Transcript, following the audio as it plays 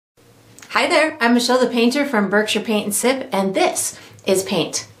Hi there, I'm Michelle the painter from Berkshire Paint and Sip, and this is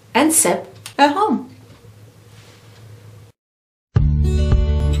Paint and Sip at Home.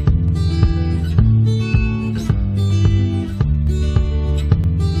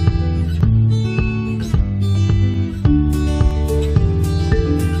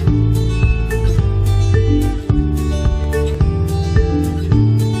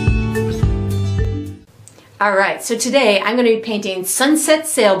 Alright, so today I'm going to be painting Sunset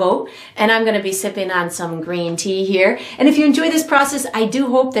Sailboat, and I'm going to be sipping on some green tea here. And if you enjoy this process, I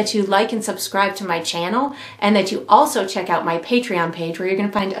do hope that you like and subscribe to my channel, and that you also check out my Patreon page where you're going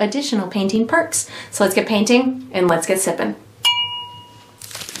to find additional painting perks. So let's get painting and let's get sipping.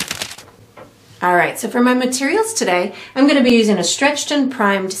 Alright, so for my materials today, I'm going to be using a stretched and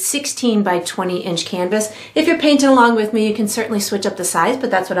primed 16 by 20 inch canvas. If you're painting along with me, you can certainly switch up the size, but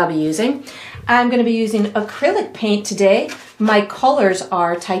that's what I'll be using. I'm going to be using acrylic paint today. My colors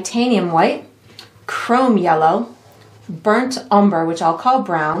are titanium white, chrome yellow, burnt umber, which I'll call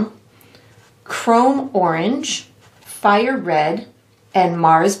brown, chrome orange, fire red, and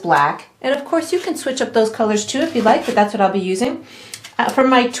Mars black. And of course you can switch up those colors too if you like, but that's what I'll be using. For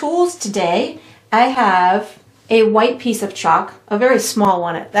my tools today, I have a white piece of chalk, a very small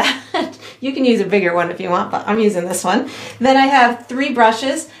one at that. You can use a bigger one if you want, but I'm using this one. Then I have 3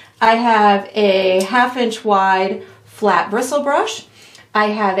 brushes. I have a 1/2 inch wide flat bristle brush. I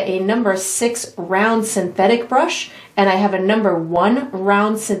have a number 6 round synthetic brush, and I have a number 1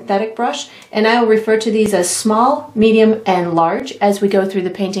 round synthetic brush, and I will refer to these as small, medium, and large as we go through the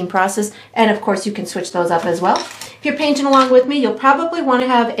painting process, and of course you can switch those up as well. If you're painting along with me, you'll probably want to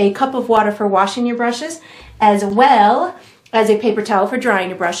have a cup of water for washing your brushes, as well as a paper towel for drying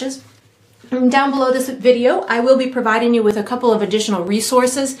your brushes. Down below this video, I will be providing you with a couple of additional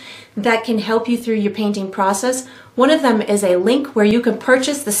resources that can help you through your painting process. One of them is a link where you can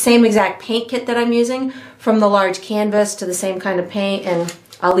purchase the same exact paint kit that I'm using, from the large canvas to the same kind of paint, and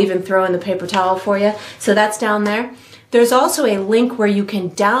I'll even throw in the paper towel for you. So that's down there. There's also a link where you can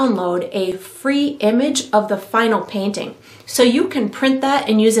download a free image of the final painting. So you can print that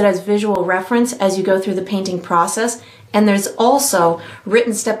and use it as visual reference as you go through the painting process. And there's also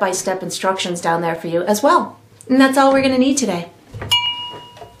written step-by-step instructions down there for you as well. And that's all we're going to need today.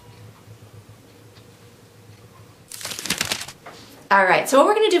 Alright, so what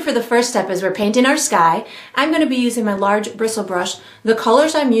we're going to do for the first step is we're painting our sky. I'm going to be using my large bristle brush. The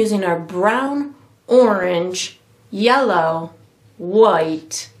colors I'm using are brown, orange, yellow,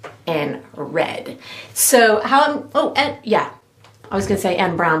 white, and red. So I was going to say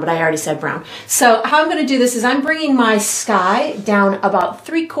and brown, but I already said brown. So how I'm going to do this is I'm bringing my sky down about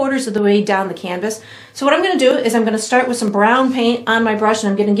 3/4 of the way down the canvas. So what I'm going to do is I'm going to start with some brown paint on my brush, and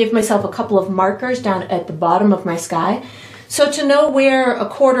I'm going to give myself a couple of markers down at the bottom of my sky. So to know where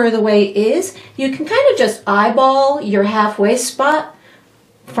 1/4 of the way is, you can kind of just eyeball your halfway spot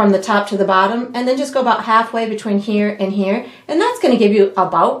from the top to the bottom, and then just go about halfway between here and here, and that's going to give you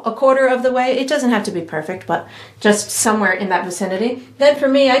about 1/4 of the way. It doesn't have to be perfect, but just somewhere in that vicinity. Then for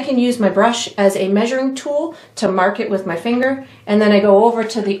me, I can use my brush as a measuring tool to mark it with my finger, and then I go over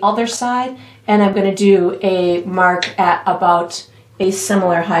to the other side, and I'm going to do a mark at about a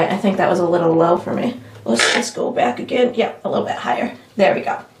similar height. I think that was a little low for me. Let's just go back again. Yeah, a little bit higher. There we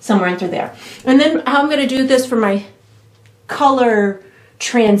go. Somewhere in through there. And then how I'm going to do this for my color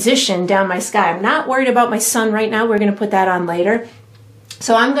transition down my sky. I'm not worried about my sun right now. We're going to put that on later.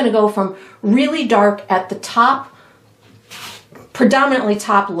 So I'm going to go from really dark at the top, predominantly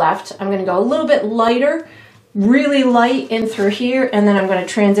top left. I'm going to go a little bit lighter, really light in through here, and then I'm going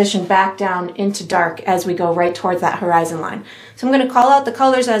to transition back down into dark as we go right towards that horizon line. So I'm going to call out the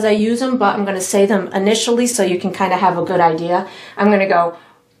colors as I use them, but I'm going to say them initially so you can kind of have a good idea. I'm going to go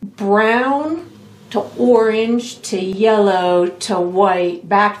brown to orange to yellow to white,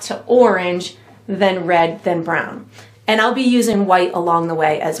 back to orange, then red, then brown. And I'll be using white along the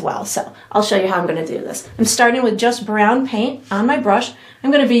way as well. So I'll show you how I'm going to do this. I'm starting with just brown paint on my brush.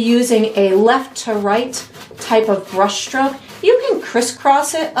 I'm going to be using a left to right type of brush stroke. You can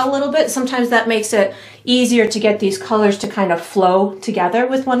crisscross it a little bit. Sometimes that makes it easier to get these colors to kind of flow together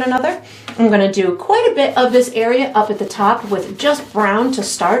with one another. I'm going to do quite a bit of this area up at the top with just brown to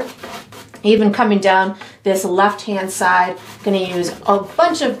start. Even coming down this left-hand side, I'm going to use a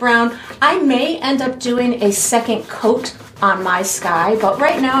bunch of brown. I may end up doing a second coat on my sky, but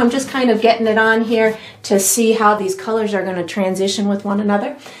right now I'm just kind of getting it on here to see how these colors are going to transition with one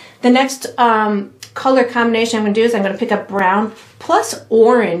another. The next color combination I'm going to do is I'm going to pick up brown plus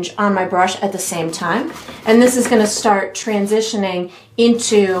orange on my brush at the same time. And this is going to start transitioning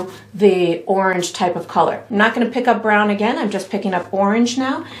into the orange type of color. I'm not going to pick up brown again. I'm just picking up orange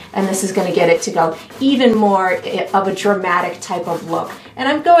now. And this is going to get it to go even more of a dramatic type of look. And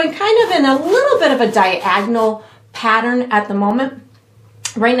I'm going kind of in a little bit of a diagonal pattern at the moment.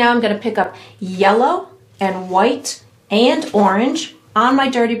 Right now I'm going to pick up yellow and white and orange on my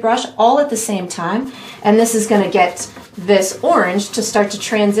dirty brush all at the same time, and this is going to get this orange to start to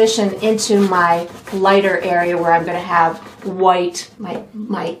transition into my lighter area where I'm going to have white.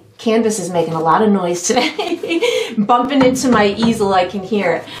 My canvas is making a lot of noise today. Bumping into my easel, I can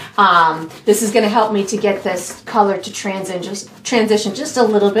hear it. This is going to help me to get this color to transition just a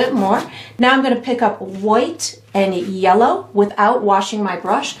little bit more. Now I'm going to pick up white and yellow without washing my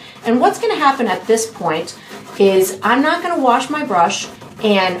brush, and what's going to happen at this point is I'm not going to wash my brush,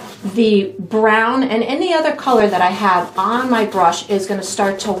 and the brown and any other color that I have on my brush is going to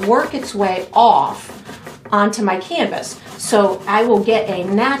start to work its way off onto my canvas. So I will get a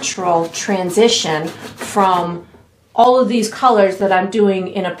natural transition from all of these colors that I'm doing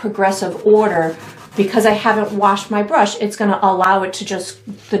in a progressive order. Because I haven't washed my brush, it's going to allow it to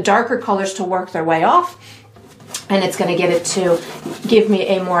the darker colors to work their way off, and it's going to get it to give me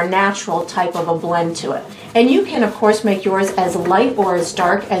a more natural type of a blend to it. And you can, of course, make yours as light or as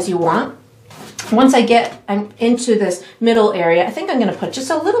dark as you want. Once I'm into this middle area, I think I'm going to put just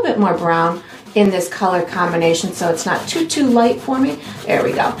a little bit more brown in this color combination so it's not too light for me. There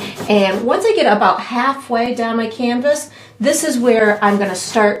we go. And once I get about halfway down my canvas, this is where I'm going to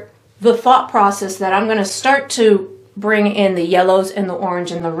start the thought process that I'm going to start to bring in the yellows and the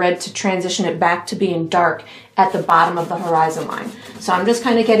orange and the red to transition it back to being dark at the bottom of the horizon line. So I'm just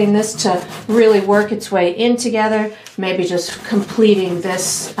kind of getting this to really work its way in together, maybe just completing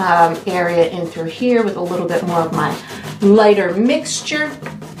this area in through here with a little bit more of my lighter mixture.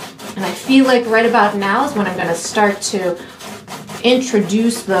 And I feel like right about now is when I'm going to start to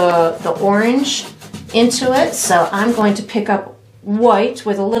introduce the orange into it. So I'm going to pick up white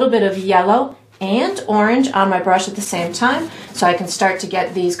with a little bit of yellow and orange on my brush at the same time, so I can start to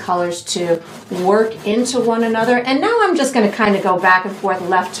get these colors to work into one another. And now I'm just going to kind of go back and forth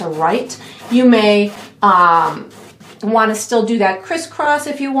left to right. You may want to still do that crisscross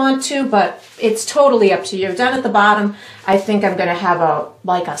if you want to, but it's totally up to you. Down at the bottom, I think I'm going to have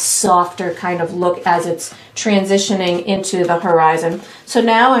a softer kind of look as it's transitioning into the horizon. So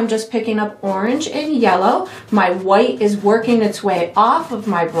now I'm just picking up orange and yellow. My white is working its way off of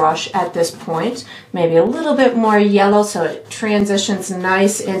my brush at this point. Maybe a little bit more yellow so it transitions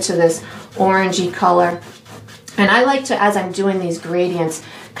nice into this orangey color. And I like to, as I'm doing these gradients,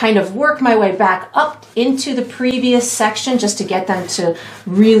 kind of work my way back up into the previous section just to get them to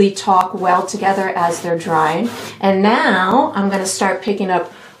really talk well together as they're drying. And now I'm going to start picking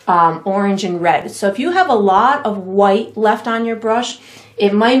up orange and red. So if you have a lot of white left on your brush,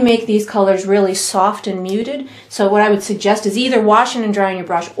 it might make these colors really soft and muted. So what I would suggest is either washing and drying your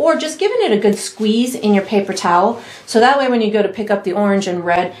brush or just giving it a good squeeze in your paper towel. So that way when you go to pick up the orange and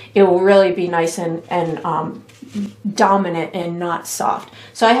red, it will really be nice and dominant and not soft.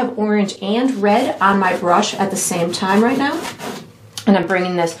 So I have orange and red on my brush at the same time right now. And I'm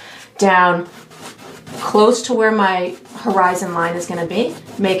bringing this down close to where my horizon line is going to be,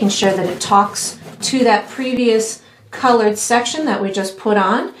 making sure that it talks to that previous colored section that we just put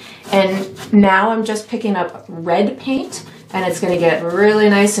on. And now I'm just picking up red paint, and it's going to get really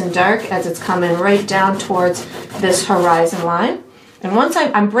nice and dark as it's coming right down towards this horizon line. And once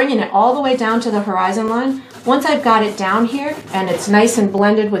I'm bringing it all the way down to the horizon line, once I've got it down here and it's nice and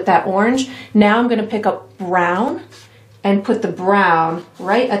blended with that orange, now I'm going to pick up brown and put the brown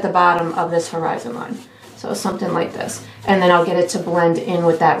right at the bottom of this horizon line. So something like this. And then I'll get it to blend in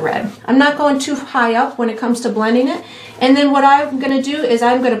with that red. I'm not going too high up when it comes to blending it. And then what I'm going to do is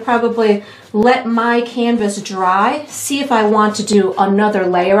I'm going to probably let my canvas dry, see if I want to do another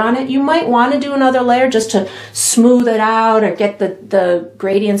layer on it. You might want to do another layer just to smooth it out or get the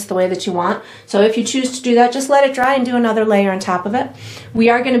gradients the way that you want. So if you choose to do that, just let it dry and do another layer on top of it. We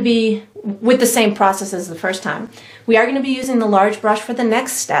are going to be, with the same process as the first time, we are going to be using the large brush for the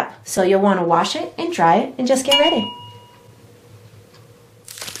next step. So you'll want to wash it and dry it and just get ready.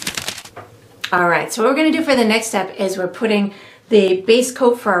 All right, so what we're going to do for the next step is we're putting the base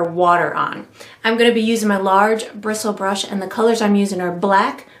coat for our water on. I'm going to be using my large bristle brush, and the colors I'm using are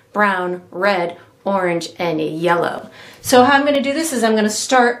black, brown, red, orange, and yellow. So how I'm going to do this is I'm going to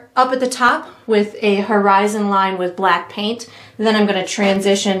start up at the top with a horizon line with black paint. Then I'm going to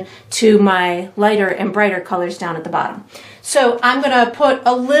transition to my lighter and brighter colors down at the bottom. So I'm going to put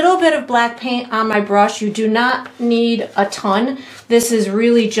a little bit of black paint on my brush. You do not need a ton. This is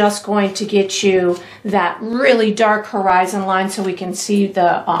really just going to get you that really dark horizon line so we can see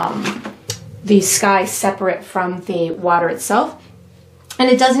the sky separate from the water itself. And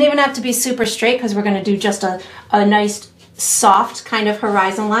it doesn't even have to be super straight because we're going to do just a nice soft kind of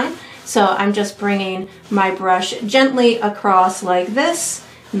horizon line. So I'm just bringing my brush gently across like this,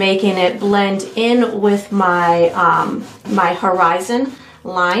 making it blend in with my, my horizon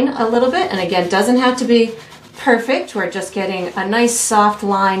line a little bit. And again, doesn't have to be perfect. We're just getting a nice soft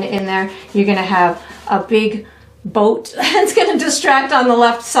line in there. You're going to have a big boat that's going to distract on the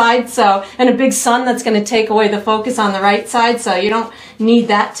left side, so, and a big sun that's going to take away the focus on the right side, so you don't need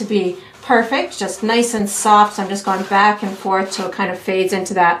that to be perfect, just nice and soft. So I'm just going back and forth till it kind of fades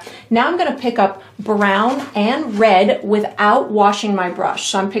into that. Now I'm going to pick up brown and red without washing my brush.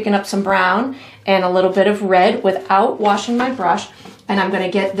 So I'm picking up some brown and a little bit of red without washing my brush, and I'm going to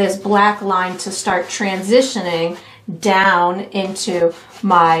get this black line to start transitioning down into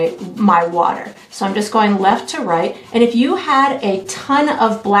my water. So I'm just going left to right, and if you had a ton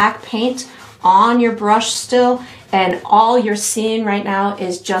of black paint on your brush still and all you're seeing right now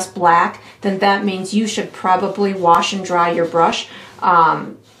is just black, then that means you should probably wash and dry your brush,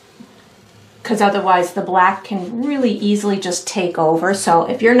 because otherwise the black can really easily just take over. So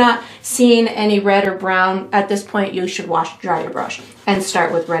if you're not seeing any red or brown at this point, you should wash and dry your brush and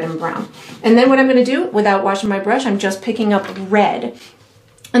start with red and brown. And then what I'm going to do without washing my brush, I'm just picking up red.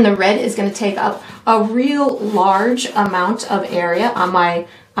 And the red is going to take up a real large amount of area on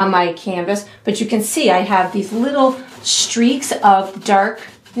my canvas. But you can see I have these little streaks of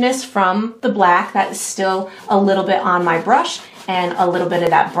darkness from the black that is still a little bit on my brush, and a little bit of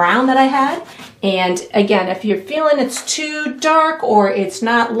that brown that I had. And again, if you're feeling it's too dark or it's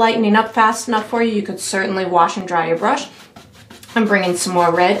not lightening up fast enough for you, you could certainly wash and dry your brush. I'm bringing some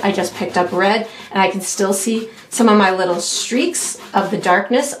more red. I just picked up red, and I can still see some of my little streaks of the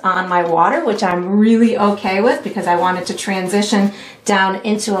darkness on my water, which I'm really okay with because I wanted to transition down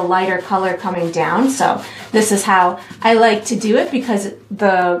into a lighter color coming down. So this is how I like to do it, because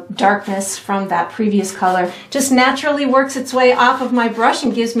the darkness from that previous color just naturally works its way off of my brush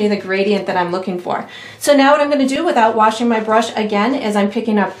and gives me the gradient that I'm looking for. So now what I'm going to do without washing my brush again is I'm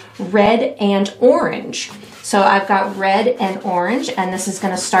picking up red and orange. So I've got red and orange, and this is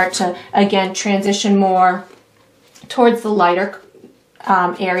going to start to, again, transition more towards the lighter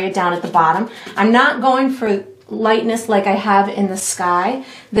area down at the bottom. I'm not going for lightness like I have in the sky.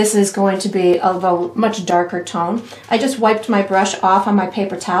 This is going to be of a much darker tone. I just wiped my brush off on my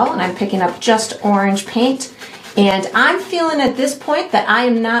paper towel, and I'm picking up just orange paint. And I'm feeling at this point that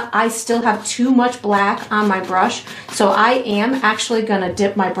I still have too much black on my brush. So I am actually going to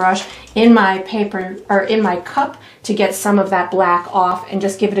dip my brush in my paper, or in my cup, to get some of that black off and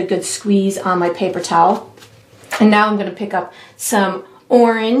just give it a good squeeze on my paper towel. And now I'm going to pick up some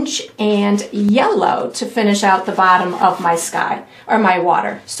orange and yellow to finish out the bottom of my sky, or my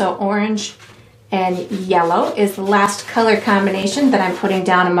water. So orange and yellow is the last color combination that I'm putting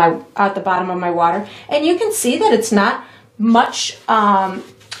down in at the bottom of my water. And you can see that it's not much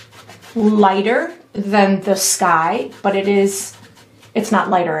lighter than the sky, but it's not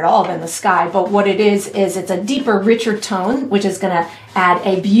lighter at all than the sky, but what it is it's a deeper, richer tone, which is going to add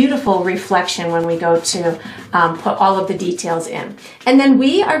a beautiful reflection when we go to put all of the details in. And then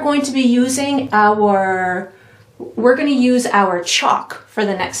we are going to be using we're going to use our chalk for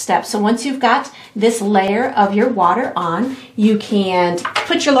the next step. So once you've got this layer of your water on, you can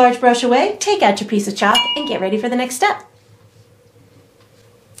put your large brush away, take out your piece of chalk, and get ready for the next step.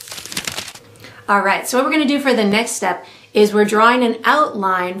 All right, so what we're going to do for the next step is we're drawing an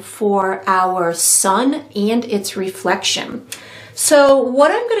outline for our sun and its reflection. So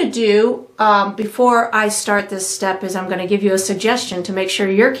what I'm going to do before I start this step is I'm going to give you a suggestion to make sure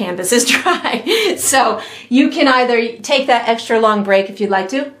your canvas is dry. So you can either take that extra long break if you'd like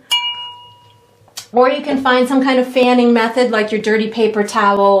to, or you can find some kind of fanning method like your dirty paper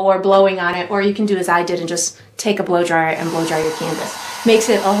towel or blowing on it, or you can do as I did and just take a blow dryer and blow dry your canvas. Makes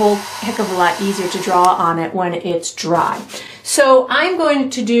it a whole heck of a lot easier to draw on it when it's dry. So I'm going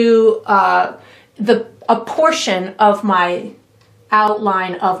to do a portion of my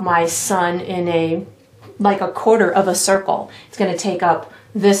outline of my sun in like a quarter of a circle. It's going to take up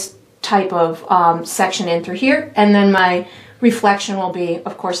this type of section in through here, and then my reflection will be,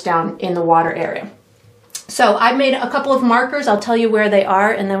 of course, down in the water area. So I've made a couple of markers. I'll tell you where they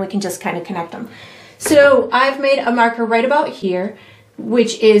are, and then we can just kind of connect them. So I've made a marker right about here,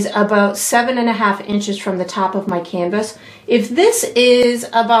 which is about 7.5 inches from the top of my canvas. If this is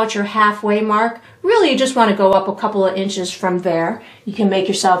about your halfway mark, really you just want to go up a couple of inches from there. You can make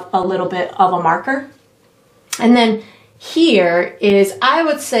yourself a little bit of a marker. And then here is, I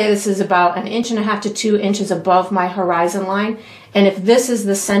would say this is about 1.5 to 2 inches above my horizon line. And if this is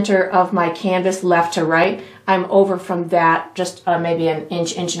the center of my canvas left to right, I'm over from that just maybe 1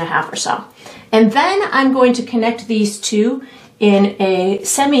 inch, 1.5 inches or so. And then I'm going to connect these two in a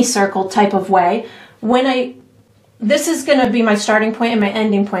semicircle type of way. This is going to be my starting point and my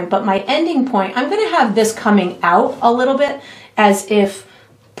ending point, but my ending point, I'm going to have this coming out a little bit as if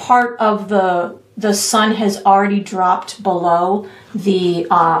part of the sun has already dropped below the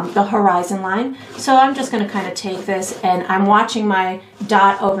horizon line. So I'm just going to kind of take this, and I'm watching my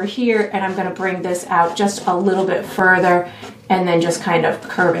dot over here, and I'm going to bring this out just a little bit further and then just kind of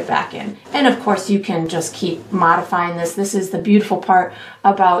curve it back in. And of course you can just keep modifying this. This is the beautiful part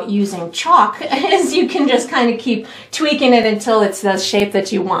about using chalk is you can just kind of keep tweaking it until it's the shape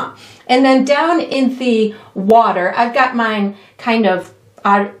that you want. And then down in the water, I've got mine kind of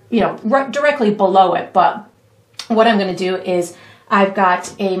directly below it, but what I'm going to do is I've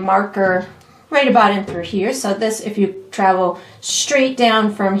got a marker right about in through here. So this, if you travel straight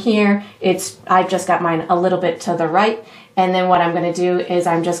down from here, I've just got mine a little bit to the right. And then what I'm going to do is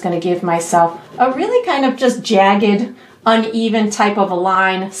I'm just going to give myself a really kind of just jagged, uneven type of a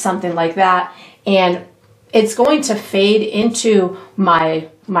line, something like that. And it's going to fade into my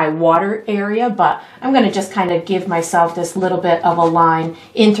water area, but I'm going to just kind of give myself this little bit of a line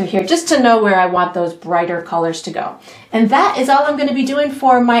in through here just to know where I want those brighter colors to go. And that is all I'm going to be doing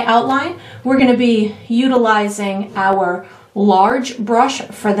for my outline. We're going to be utilizing our large brush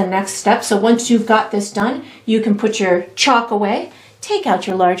for the next step. So once you've got this done, you can put your chalk away, take out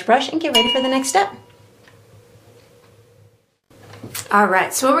your large brush, and get ready for the next step. All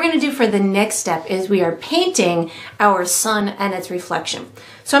right, so what we're going to do for the next step is we are painting our sun and its reflection.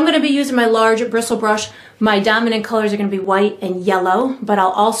 So I'm going to be using my large bristle brush. My dominant colors are going to be white and yellow, but I'll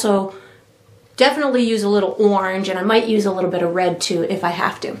also definitely use a little orange, and I might use a little bit of red too if I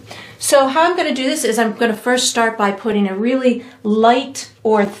have to. So how I'm going to do this is I'm going to first start by putting a really light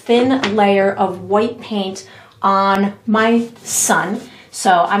or thin layer of white paint on my sun.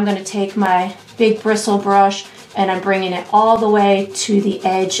 So I'm going to take my big bristle brush and I'm bringing it all the way to the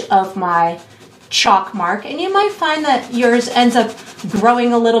edge of my chalk mark. And you might find that yours ends up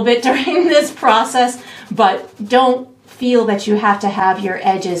growing a little bit during this process, but don't feel that you have to have your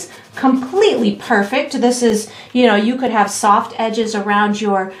edges completely perfect. This is, you could have soft edges around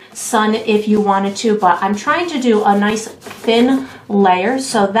your sun if you wanted to, but I'm trying to do a nice thin layer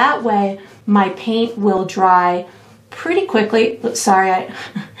so that way my paint will dry pretty quickly. Sorry,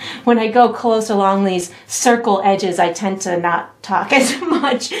 when I go close along these circle edges, I tend to not talk as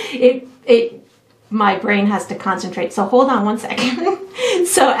much. My brain has to concentrate. So hold on one second.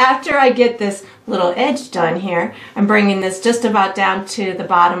 So after I get this little edge done here, I'm bringing this just about down to the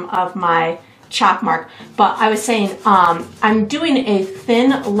bottom of my chalk mark. But I was saying, I'm doing a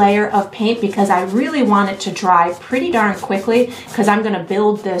thin layer of paint because I really want it to dry pretty darn quickly because I'm going to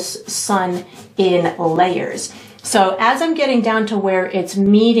build this sun in layers. So as I'm getting down to where it's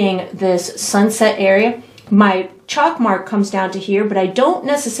meeting this sunset area, my chalk mark comes down to here, but I don't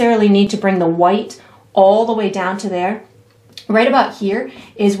necessarily need to bring the white all the way down to there. Right about here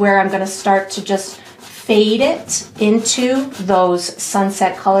is where I'm going to start to just fade it into those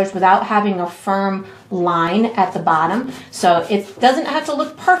sunset colors without having a firm line at the bottom. So it doesn't have to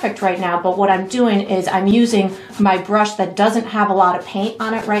look perfect right now, but what I'm doing is I'm using my brush that doesn't have a lot of paint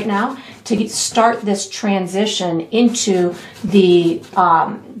on it right now to start this transition into the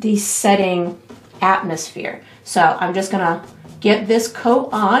setting atmosphere. So I'm just gonna get this coat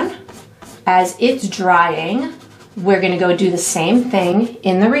on. As it's drying, we're gonna go do the same thing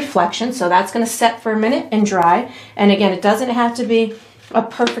in the reflection. So that's gonna set for a minute and dry. And again, it doesn't have to be a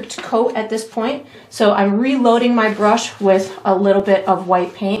perfect coat at this point. So I'm reloading my brush with a little bit of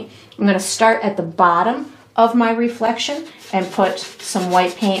white paint. I'm gonna start at the bottom of my reflection and put some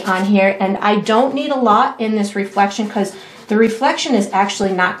white paint on here. And I don't need a lot in this reflection because the reflection is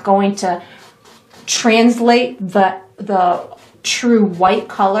actually not going to translate the true white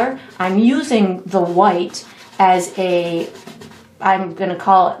color. I'm using the white as I'm gonna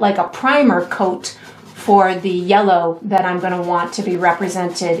call it like a primer coat for the yellow that I'm gonna want to be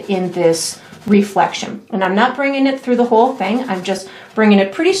represented in this reflection. And I'm not bringing it through the whole thing. I'm just bringing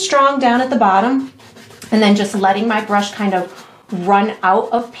it pretty strong down at the bottom and then just letting my brush kind of run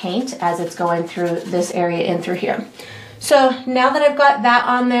out of paint as it's going through this area in through here. So now that I've got that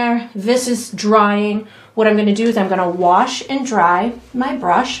on there, this is drying. What I'm gonna do is I'm gonna wash and dry my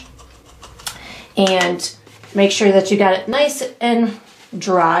brush and make sure that you got it nice and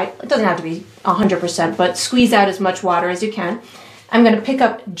dry. It doesn't have to be 100%, but squeeze out as much water as you can. I'm going to pick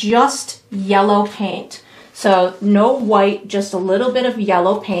up just yellow paint. So no white, just a little bit of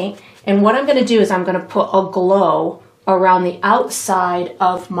yellow paint. And what I'm going to do is I'm going to put a glow around the outside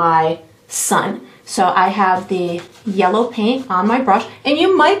of my sun. So I have the yellow paint on my brush, and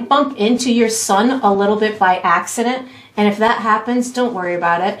you might bump into your sun a little bit by accident. And if that happens, don't worry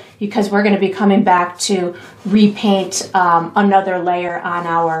about it, because we're going to be coming back to repaint another layer on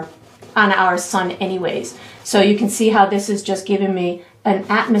our sun anyways. So you can see how this is just giving me an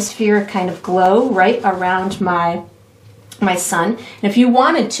atmospheric kind of glow right around my sun. And if you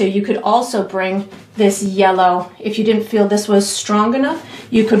wanted to, you could also bring this yellow, if you didn't feel this was strong enough,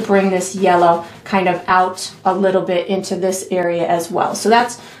 you could bring this yellow kind of out a little bit into this area as well. So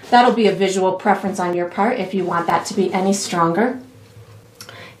that'll be a visual preference on your part if you want that to be any stronger.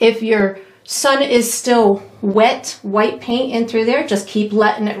 If your sun is still wet, white paint in through there, just keep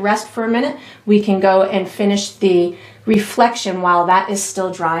letting it rest for a minute. We can go and finish the reflection while that is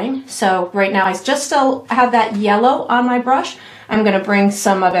still drying. So right now I just still have that yellow on my brush. I'm going to bring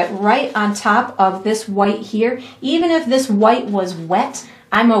some of it right on top of this white here. Even if this white was wet,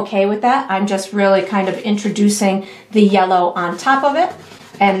 I'm okay with that. I'm just really kind of introducing the yellow on top of it.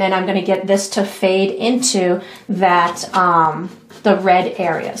 And then I'm going to get this to fade into that the red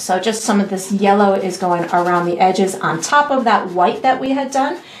area. So just some of this yellow is going around the edges on top of that white that we had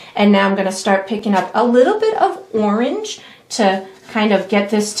done. And now I'm going to start picking up a little bit of orange to kind of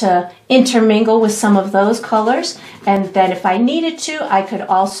get this to intermingle with some of those colors. And then if I needed to, I could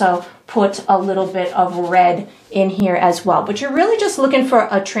also put a little bit of red in here as well. But you're really just looking for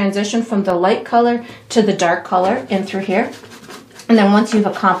a transition from the light color to the dark color in through here. And then once you've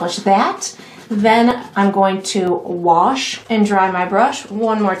accomplished that, then I'm going to wash and dry my brush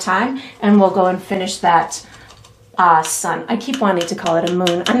one more time, and we'll go and finish that sun. I keep wanting to call it a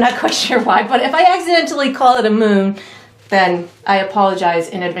moon. I'm not quite sure why, but if I accidentally call it a moon, then I apologize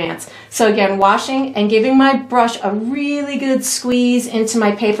in advance. So again, washing and giving my brush a really good squeeze into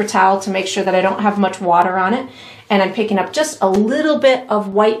my paper towel to make sure that I don't have much water on it. And I'm picking up just a little bit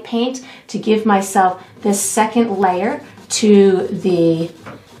of white paint to give myself this second layer to the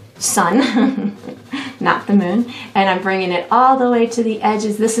sun, not the moon. And I'm bringing it all the way to the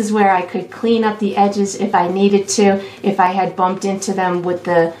edges. This is where I could clean up the edges if I needed to, if I had bumped into them with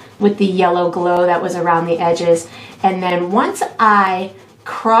the yellow glow that was around the edges. And then once I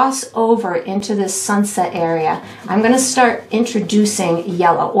cross over into this sunset area, I'm going to start introducing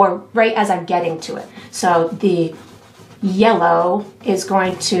yellow, or right as I'm getting to it. So the yellow is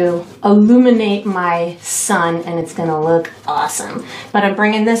going to illuminate my sun, and it's going to look awesome. But I'm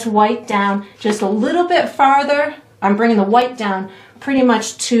bringing this white down just a little bit farther. I'm bringing the white down pretty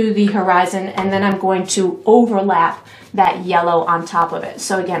much to the horizon, and then I'm going to overlap that yellow on top of it.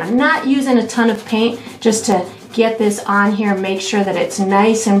 So again, I'm not using a ton of paint, just to get this on here, make sure that it's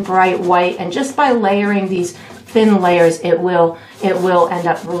nice and bright white, and just by layering these thin layers, it will end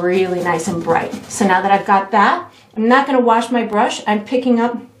up really nice and bright. So now that I've got that, I'm not going to wash my brush. I'm picking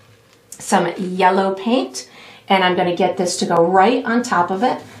up some yellow paint, and I'm going to get this to go right on top of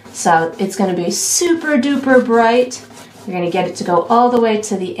it. So it's going to be super duper bright. We're going to get it to go all the way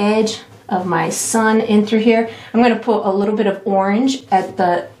to the edge of my sun in through here. I'm going to put a little bit of orange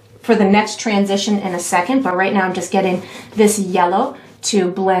for the next transition in a second, but right now I'm just getting this yellow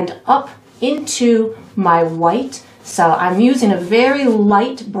to blend up into my white. So I'm using a very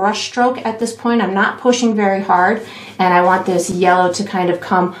light brush stroke at this point. I'm not pushing very hard, and I want this yellow to kind of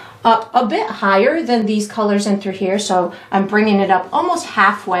come up a bit higher than these colors in through here. So I'm bringing it up almost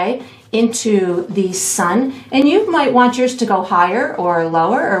halfway into the sun, and you might want yours to go higher or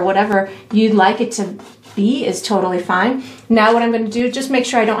lower, or whatever you'd like it to be is totally fine. Now what I'm going to do, just make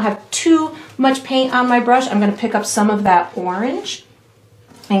sure I don't have too much paint on my brush, I'm going to pick up some of that orange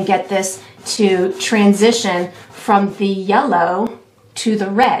and get this to transition from the yellow to the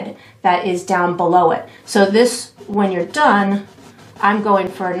red that is down below it. So this, when you're done, I'm going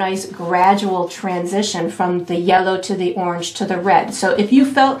for a nice gradual transition from the yellow to the orange to the red. So if you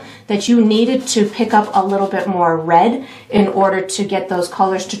felt that you needed to pick up a little bit more red in order to get those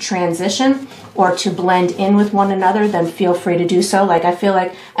colors to transition or to blend in with one another, then feel free to do so. Like I feel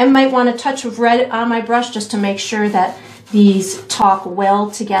like I might want a touch of red on my brush just to make sure that these talk well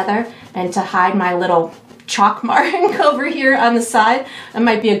together, and to hide my little chalk mark over here on the side. It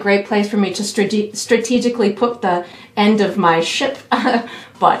might be a great place for me to strategically put the end of my ship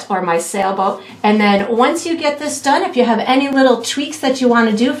butt or my sailboat. And then once you get this done, if you have any little tweaks that you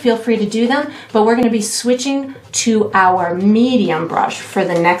want to do, feel free to do them. But we're going to be switching to our medium brush for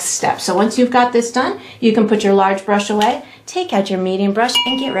the next step. So once you've got this done, you can put your large brush away, take out your medium brush,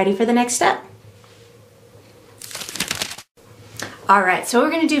 and get ready for the next step. All right, so what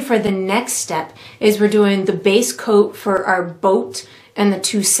we're gonna do for the next step is we're doing the base coat for our boat and the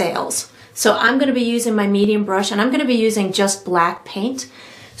two sails. So I'm gonna be using my medium brush and I'm gonna be using just black paint.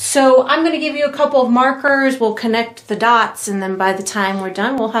 So I'm gonna give you a couple of markers, we'll connect the dots, and then by the time we're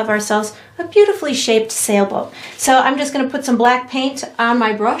done, we'll have ourselves a beautifully shaped sailboat. So I'm just gonna put some black paint on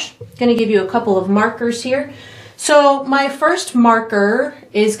my brush. Gonna give you a couple of markers here. So my first marker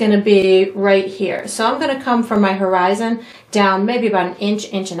is going to be right here. So I'm going to come from my horizon down maybe about an inch,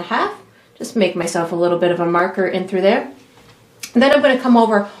 inch and a half. Just make myself a little bit of a marker in through there. And then I'm going to come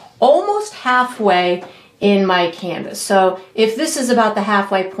over almost halfway in my canvas. So if this is about the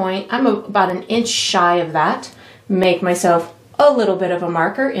halfway point, I'm about an inch shy of that. Make myself a little bit of a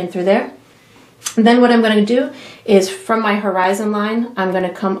marker in through there. And then what I'm going to do is from my horizon line, I'm going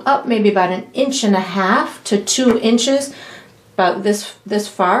to come up maybe about an inch and a half to 2 inches, about this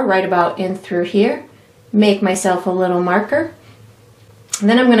far, right about in through here. Make myself a little marker. And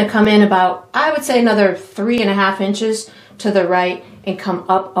then I'm going to come in about, I would say another 3.5 inches to the right and come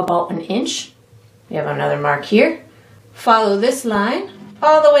up about an inch. You have another mark here. Follow this line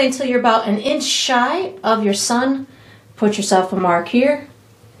all the way until you're about an inch shy of your sun. Put yourself a mark here.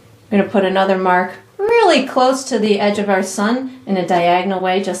 I'm going to put another mark really close to the edge of our sun in a diagonal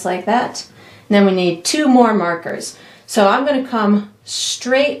way, just like that. And then we need 2 more markers. So I'm going to come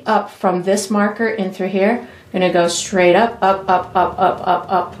straight up from this marker in through here. I'm going to go straight up, up, up, up, up,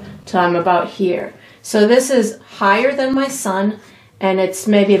 up, up, till I'm about here. So this is higher than my sun, and it's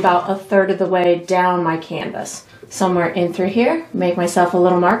maybe about 1/3 of the way down my canvas. Somewhere in through here, make myself a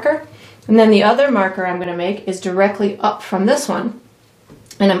little marker. And then the other marker I'm going to make is directly up from this one.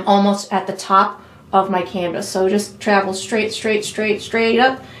 And I'm almost at the top of my canvas. So just travel straight, straight, straight, straight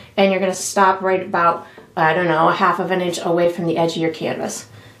up, and you're going to stop right about, I don't know, 1/2 of an inch away from the edge of your canvas.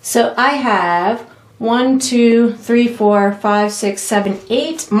 So I have 1, 2, 3, 4, 5, 6, 7,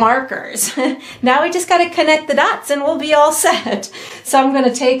 8 markers. Now we just got to connect the dots and we'll be all set. So I'm going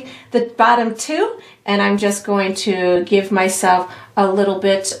to take the bottom 2 and I'm just going to give myself a little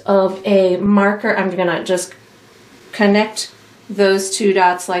bit of a marker. I'm going to just connect those 2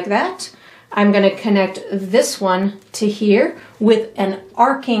 dots like that. I'm going to connect this one to here with an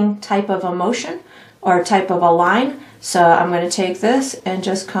arcing type of a motion or type of a line. So I'm going to take this and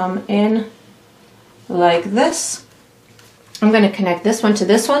just come in like this. I'm going to connect this one to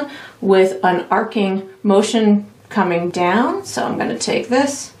this one with an arcing motion coming down. So I'm going to take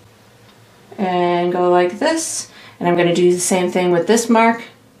this and go like this. And I'm going to do the same thing with this mark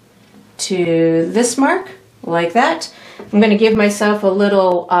to this mark, like that. I'm going to give myself a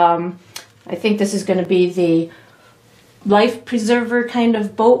little, I think this is going to be the life preserver kind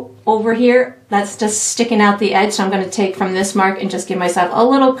of boat over here. That's just sticking out the edge. So I'm going to take from this mark and just give myself a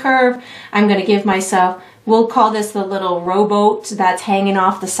little curve. I'm going to give myself, we'll call this the little rowboat that's hanging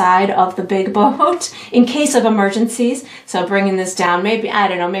off the side of the big boat in case of emergencies. So bringing this down, maybe, I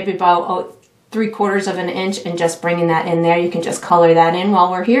don't know, maybe about 3/4 of an inch and just bringing that in there. You can just color that in while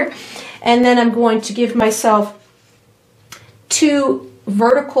we're here. And then I'm going to give myself 2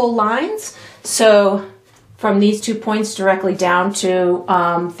 vertical lines. So from these 2 points directly down to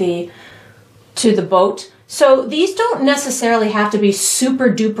the boat. So these don't necessarily have to be super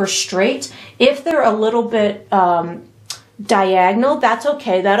duper straight. If they're a little bit diagonal, that's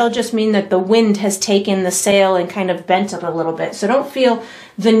okay. That'll just mean that the wind has taken the sail and kind of bent it a little bit. So don't feel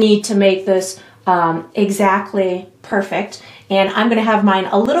the need to make this exactly perfect. And I'm going to have mine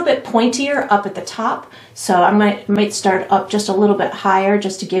a little bit pointier up at the top. So I might start up just a little bit higher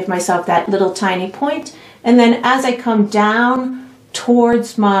just to give myself that little tiny point. And then as I come down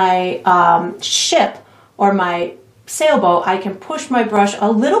towards my ship or my sailboat, I can push my brush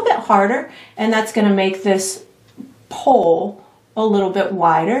a little bit harder, and that's going to make this pole a little bit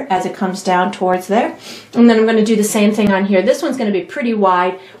wider as it comes down towards there. And then I'm going to do the same thing on here. This one's going to be pretty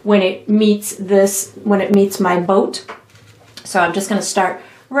wide when it meets my boat. So I'm just going to start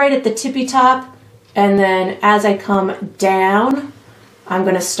right at the tippy top, and then as I come down, I'm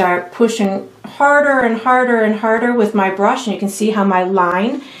going to start pushing harder and harder and harder with my brush, and you can see how my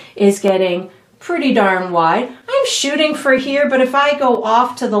line is getting pretty darn wide. I'm shooting for here, but if I go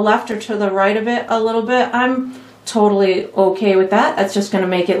off to the left or to the right of it a little bit, I'm totally okay with that. That's just going to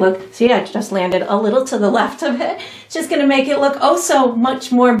make it look, see, I just landed a little to the left of it. It's just going to make it look oh so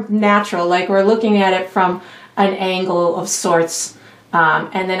much more natural, like we're looking at it from an angle of sorts.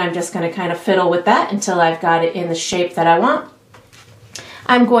 And then I'm just going to kind of fiddle with that until I've got it in the shape that I want.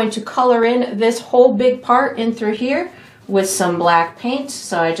 I'm going to color in this whole big part in through here with some black paint.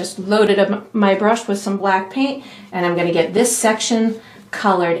 So I just loaded up my brush with some black paint, and I'm going to get this section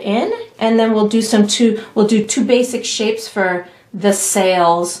colored in, and then we'll do 2 basic shapes for the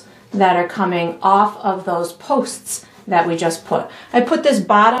sails that are coming off of those posts that we just put. I put this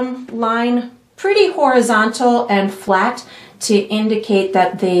bottom line pretty horizontal and flat to indicate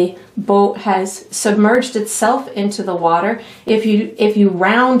that the boat has submerged itself into the water. If you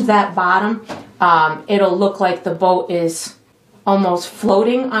round that bottom, it'll look like the boat is almost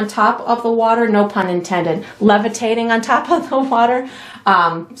floating on top of the water, no pun intended, levitating on top of the water.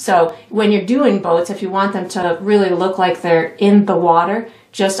 So when you're doing boats, if you want them to really look like they're in the water,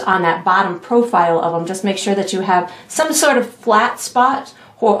 just on that bottom profile of them, just make sure that you have some sort of flat spot,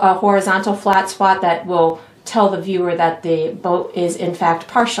 or a horizontal flat spot that will tell the viewer that the boat is in fact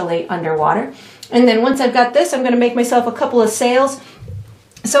partially underwater. And then once I've got this, I'm going to make myself a couple of sails.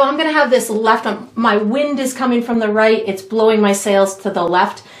 So I'm going to have this left, my wind is coming from the right, it's blowing my sails to the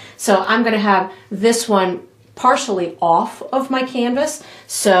left. So I'm going to have this one partially off of my canvas.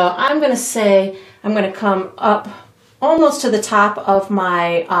 So I'm going to say, I'm going to come up almost to the top of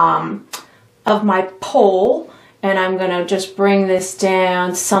my pole, and I'm going to just bring this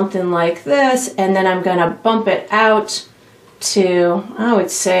down something like this, and then I'm going to bump it out to, I would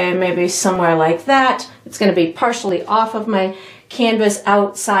say maybe somewhere like that. It's going to be partially off of my canvas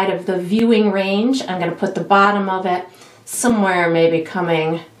outside of the viewing range. I'm going to put the bottom of it somewhere maybe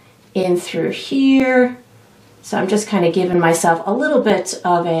coming in through here. So I'm just kind of giving myself a little bit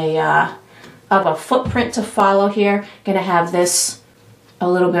of a footprint to follow here. Going to have this a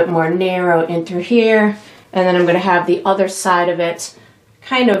little bit more narrow in through here, and then I'm going to have the other side of it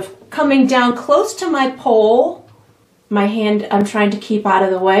kind of coming down close to my pole. My hand I'm trying to keep out of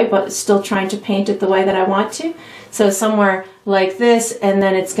the way, but still trying to paint it the way that I want to. So somewhere like this, and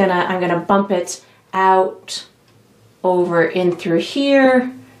then I'm gonna bump it out over in through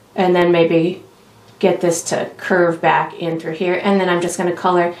here, and then maybe get this to curve back in through here. And then I'm just gonna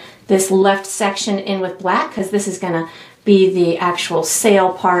color this left section in with black, because this is gonna be the actual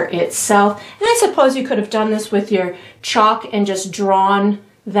sail part itself. And I suppose you could have done this with your chalk and just drawn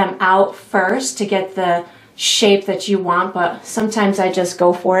them out first to get the shape that you want, but sometimes I just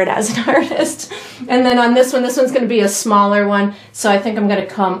go for it as an artist. And then on this one's going to be a smaller one, so I think I'm going to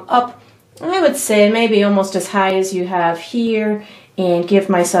come up, I would say maybe almost as high as you have here, and give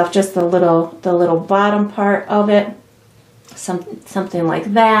myself just the little bottom part of it, something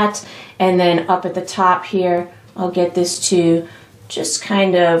like that. And then up at the top here, I'll get this to just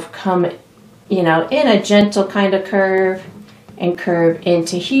kind of come, you know, in a gentle kind of curve, and curve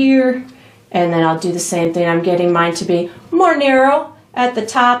into here. And then I'll do the same thing. I'm getting mine to be more narrow at the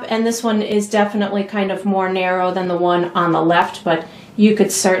top, and this one is definitely kind of more narrow than the one on the left, but you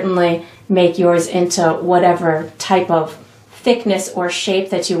could certainly make yours into whatever type of thickness or shape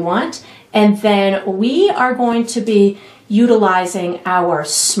that you want. And then we are going to be utilizing our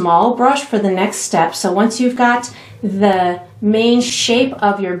small brush for the next step. So once you've got the main shape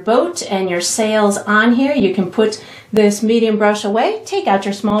of your boat and your sails on here, you can put this medium brush away, take out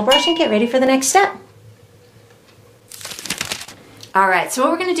your small brush, and get ready for the next step. All right, so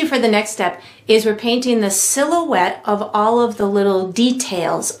what we're going to do for the next step is we're painting the silhouette of all of the little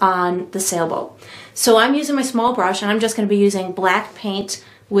details on the sailboat. So I'm using my small brush, and I'm just going to be using black paint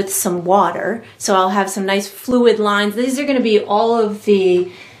with some water. So I'll have some nice fluid lines. These are going to be all of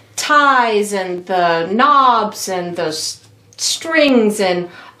the ties and the knobs and the strings and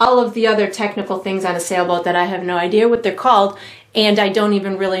all of the other technical things on a sailboat that I have no idea what they're called, and I don't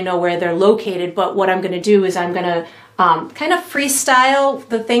even really know where they're located. But what I'm going to do is I'm going to kind of freestyle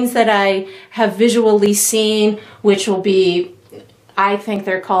the things that I have visually seen, which will be, I think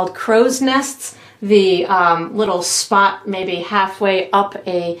they're called crow's nests. The little spot maybe halfway up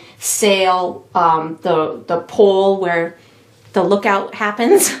a sail, the pole where the lookout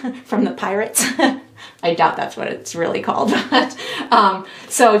happens from the pirates. I doubt that's what it's really called. But,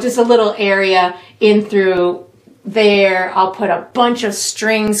 so just a little area in through there. I'll put a bunch of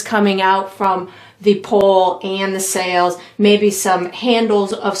strings coming out from the pole and the sails, maybe some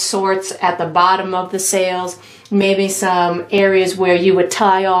handles of sorts at the bottom of the sails, maybe some areas where you would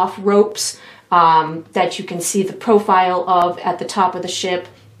tie off ropes that you can see the profile of at the top of the ship.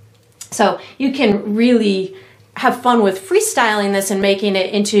 So you can really have fun with freestyling this and making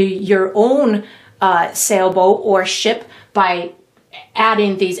it into your own sailboat or ship by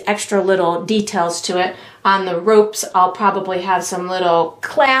adding these extra little details to it. On the ropes, I'll probably have some little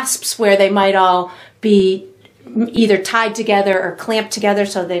clasps where they might all be either tied together or clamped together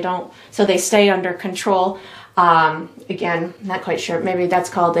so they stay under control. Again, not quite sure. Maybe that's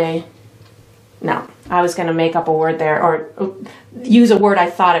called a, no, I was going to make up a word there, or use a word I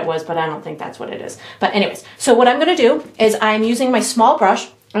thought it was, but I don't think that's what it is. But anyways, so what I'm going to do is I'm using my small brush,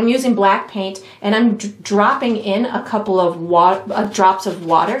 I'm using black paint, and I'm dropping in a couple of drops of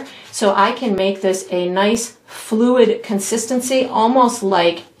water so I can make this a nice fluid consistency, almost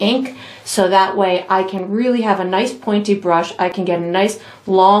like ink, so that way I can really have a nice pointy brush. I can get a nice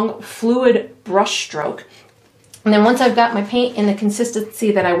long fluid brush stroke. And then once I've got my paint in the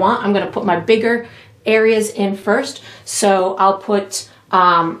consistency that I want, I'm going to put my bigger areas in first. So I'll put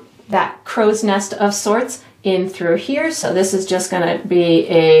that crow's nest of sorts in through here. So this is just going to be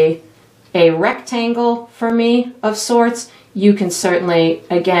a rectangle for me of sorts. You can certainly,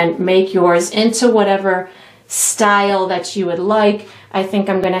 again, make yours into whatever style that you would like. I think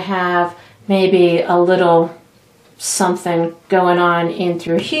I'm going to have maybe a little something going on in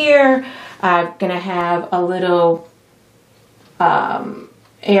through here. I'm going to have a little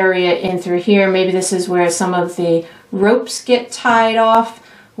area in through here. Maybe this is where some of the ropes get tied off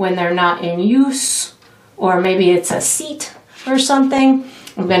when they're not in use, or maybe it's a seat or something.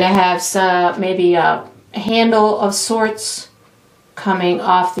 I'm going to have some, maybe a handle of sorts coming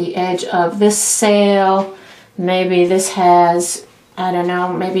off the edge of this sail. Maybe this has, I don't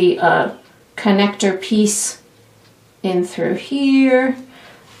know, maybe a connector piece in through here.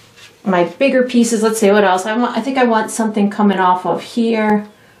 My bigger pieces, let's see what else. I think I want something coming off of here.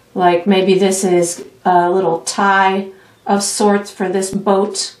 Like maybe this is a little tie of sorts for this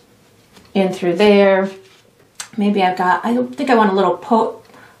boat in through there. Maybe I think I want a little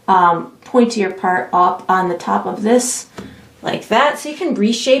pointier part up on the top of this, like that. So you can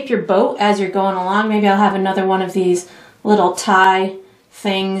reshape your boat as you're going along. Maybe I'll have another one of these little tie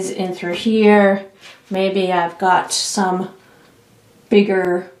things in through here. Maybe I've got some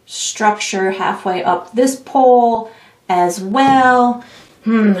bigger structure halfway up this pole as well.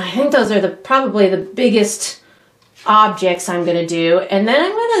 I think those are probably the biggest objects I'm going to do. And then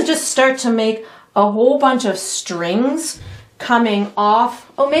I'm going to just start to make a whole bunch of strings coming off.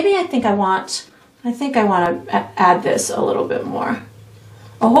 Oh, maybe I think I want to add this a little bit more.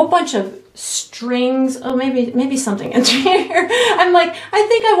 A whole bunch of strings. Oh, maybe something in through here. I'm like, I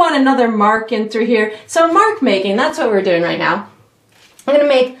think I want another mark in through here. So mark making, that's what we're doing right now. I'm going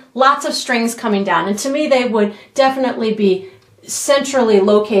to make lots of strings coming down, and to me they would definitely be centrally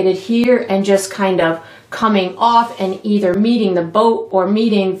located here and just kind of coming off and either meeting the boat or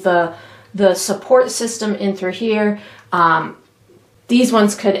meeting the support system in through here. These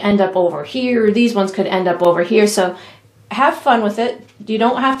ones could end up over here. These ones could end up over here. So have fun with it. You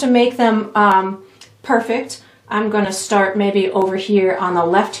don't have to make them perfect. I'm going to start maybe over here on the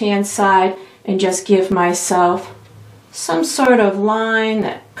left-hand side and just give myself some sort of line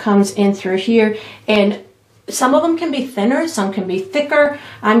that comes in through here. And some of them can be thinner, some can be thicker.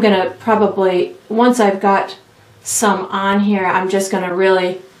 I'm going to probably, once I've got some on here, I'm just going to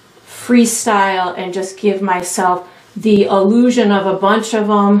really freestyle and just give myself the illusion of a bunch of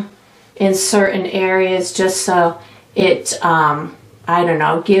them in certain areas, just so it, I don't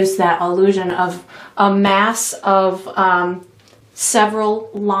know, gives that illusion of a mass of several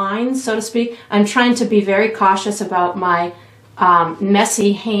lines, so to speak. I'm trying to be very cautious about my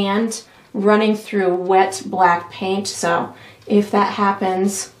messy hand running through wet black paint. So if that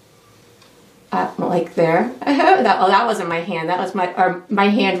happens, like there, that wasn't my hand. That was my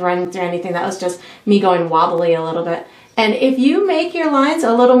hand running through anything. That was just me going wobbly a little bit. And if you make your lines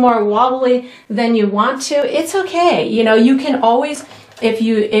a little more wobbly than you want to, it's okay. You know, you can always, if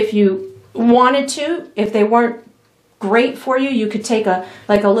you wanted to, if they weren't great for you, you could take a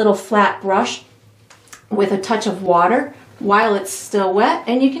little flat brush with a touch of water while it's still wet,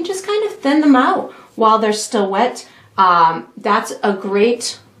 and you can just kind of thin them out while they're still wet. That's a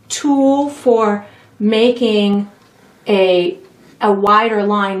great tool for making a wider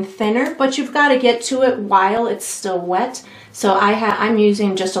line thinner, but you've got to get to it while it's still wet. So I'm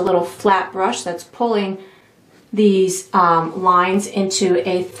using just a little flat brush that's pulling these lines into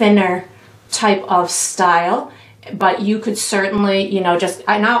a thinner type of style. But you could certainly, you know, just,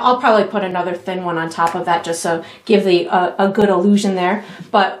 and I'll probably put another thin one on top of that just so give a good illusion there.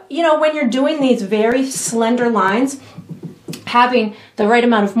 But, you know, when you're doing these very slender lines, having the right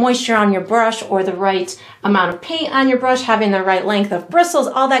amount of moisture on your brush or the right amount of paint on your brush, having the right length of bristles,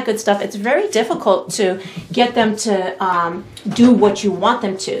 all that good stuff, it's very difficult to get them to do what you want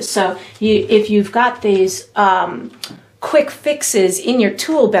them to. So if you've got these quick fixes in your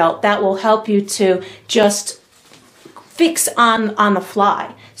tool belt, that will help you to just fix on the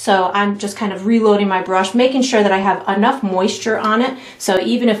fly. So I'm just kind of reloading my brush, making sure that I have enough moisture on it. So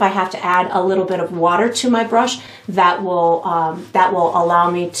even if I have to add a little bit of water to my brush, that will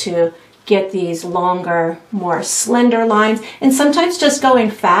allow me to get these longer, more slender lines. And sometimes just going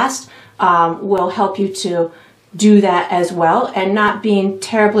fast will help you to do that as well, and not being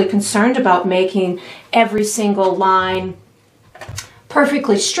terribly concerned about making every single line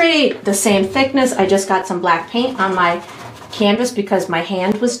perfectly straight, the same thickness. I just got some black paint on my canvas because my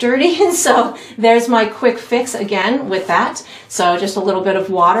hand was dirty. So there's my quick fix again with that. So just a little bit of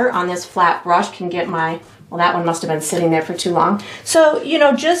water on this flat brush can get my, well, that one must have been sitting there for too long. So, you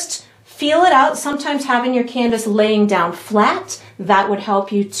know, just feel it out. Sometimes having your canvas laying down flat, that would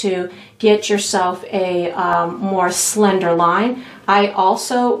help you to get yourself a more slender line. I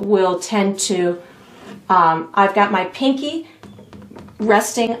also will tend to, I've got my pinky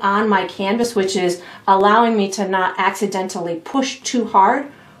resting on my canvas, which is allowing me to not accidentally push too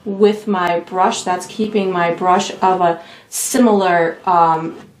hard with my brush. That's keeping my brush of a similar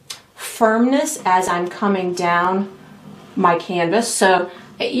firmness as I'm coming down my canvas. So,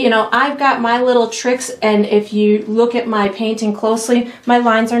 you know, I've got my little tricks, and if you look at my painting closely, my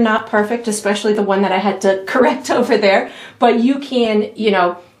lines are not perfect, especially the one that I had to correct over there, but you can, you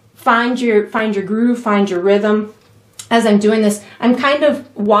know, find your groove, find your rhythm. As I'm doing this, I'm kind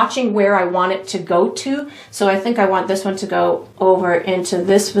of watching where I want it to go to. So I think I want this one to go over into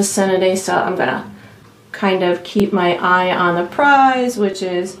this vicinity. So I'm gonna kind of keep my eye on the prize, which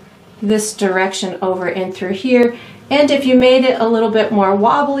is this direction over in through here. And if you made it a little bit more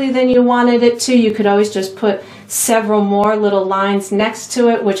wobbly than you wanted it to, you could always just put several more little lines next to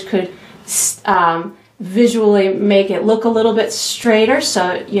it, which could visually make it look a little bit straighter.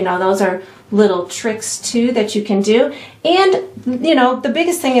 So, you know, those are little tricks too that you can do. And you know, the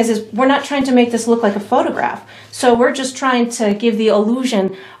biggest thing is we're not trying to make this look like a photograph. So we're just trying to give the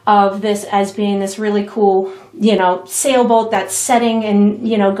illusion of this as being this really cool, you know, sailboat that's setting and,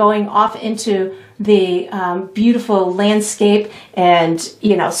 you know, going off into the beautiful landscape. And,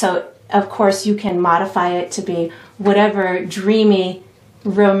 you know, so of course you can modify it to be whatever dreamy,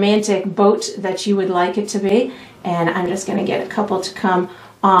 romantic boat that you would like it to be. And I'm just going to get a couple to come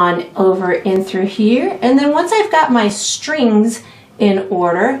on over in through here. And then once I've got my strings in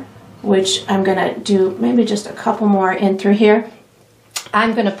order, which I'm gonna do maybe just a couple more in through here,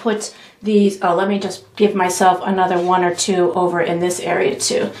 I'm gonna put these, oh, let me just give myself another one or two over in this area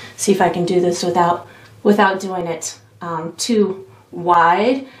too. See if I can do this without doing it too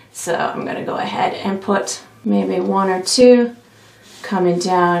wide. So I'm gonna go ahead and put maybe one or two coming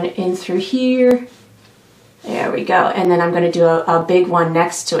down in through here. There we go. And then I'm going to do a big one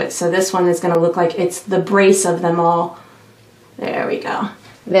next to it. So this one is going to look like it's the brace of them all. There we go.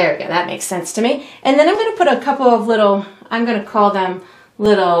 There we go. That makes sense to me. And then I'm going to put a couple of little, I'm going to call them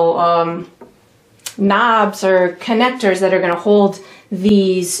little knobs or connectors that are going to hold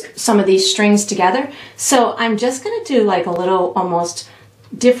some of these strings together. So I'm just going to do like a little almost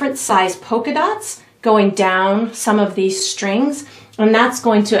different size polka dots going down some of these strings. And that's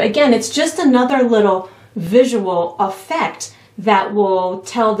going to, again, it's just another little visual effect that will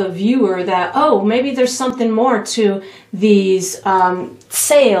tell the viewer that, oh, maybe there's something more to these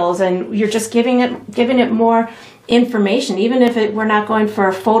sails, and you're just giving it more information. Even if we're not going for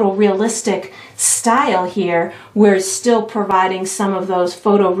a photorealistic style here, we're still providing some of those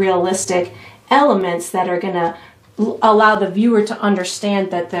photorealistic elements that are going to allow the viewer to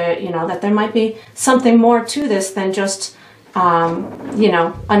understand that there might be something more to this than just you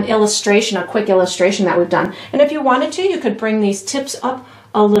know, an illustration, a quick illustration that we've done. And if you wanted to, you could bring these tips up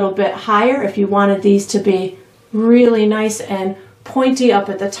a little bit higher. If you wanted these to be really nice and pointy up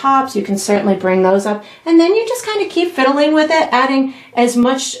at the tops, you can certainly bring those up. And then you just kind of keep fiddling with it, adding as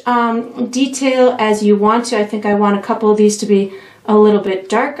much detail as you want to. I think I want a couple of these to be a little bit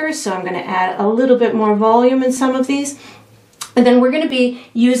darker, so I'm going to add a little bit more volume in some of these. And then we're going to be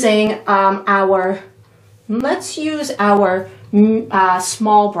using let's use our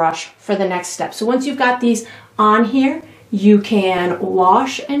small brush for the next step. So once you've got these on here, you can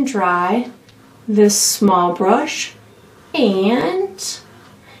wash and dry this small brush and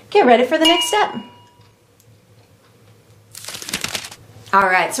get ready for the next step. All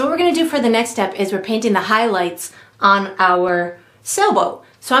right, so what we're going to do for the next step is we're painting the highlights on our sailboat.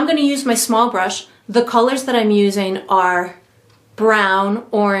 So I'm going to use my small brush. The colors that I'm using are brown,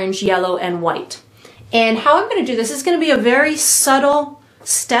 orange, yellow, and white. And how I'm going to do this is going to be a very subtle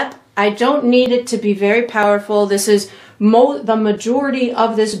step. I don't need it to be very powerful. This is the majority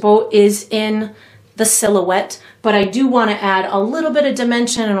of this boat is in the silhouette, but I do want to add a little bit of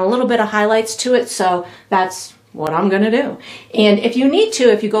dimension and a little bit of highlights to it, so that's what I'm going to do. And if you need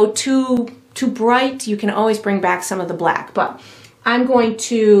to, if you go too bright, you can always bring back some of the black, but I'm going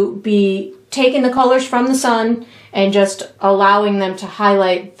to be taking the colors from the sun and just allowing them to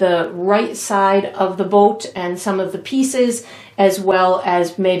highlight the right side of the boat and some of the pieces, as well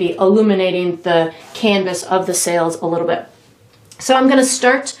as maybe illuminating the canvas of the sails a little bit. So I'm going to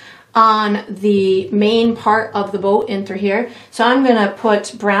start on the main part of the boat in through here. So I'm going to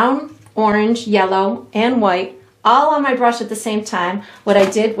put brown, orange, yellow, and white all on my brush at the same time. What I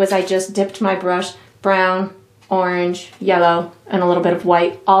did was I just dipped my brush brown, orange, yellow, and a little bit of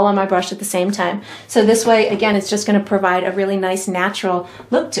white all on my brush at the same time. So this way, again, it's just going to provide a really nice natural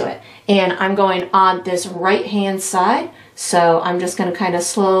look to it. And I'm going on this right hand side, so I'm just going to kind of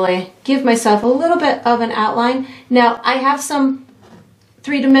slowly give myself a little bit of an outline. Now I have some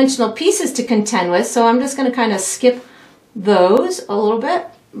three-dimensional pieces to contend with, so I'm just going to kind of skip those a little bit,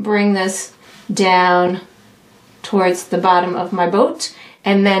 bring this down towards the bottom of my boat,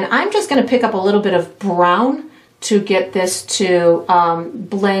 and then I'm just going to pick up a little bit of brown to get this to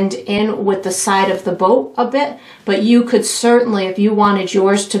blend in with the side of the boat a bit. But you could certainly, if you wanted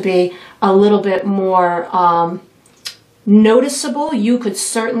yours to be a little bit more noticeable, you could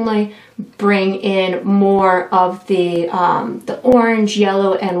certainly bring in more of the orange,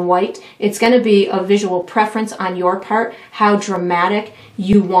 yellow, and white. It's going to be a visual preference on your part how dramatic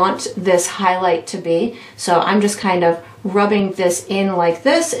you want this highlight to be. So I'm just kind of rubbing this in like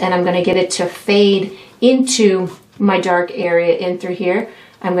this, and I'm going to get it to fade into my dark area in through here.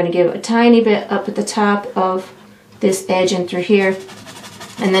 I'm going to give a tiny bit up at the top of this edge in through here,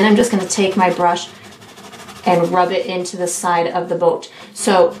 and then I'm just going to take my brush and rub it into the side of the boat.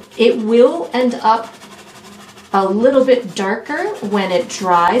 So it will end up a little bit darker when it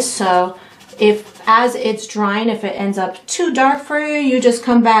dries. So if as it's drying, if it ends up too dark for you, you just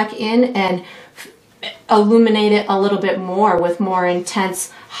come back in and illuminate it a little bit more with more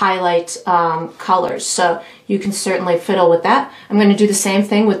intense highlight colors. So you can certainly fiddle with that. I'm going to do the same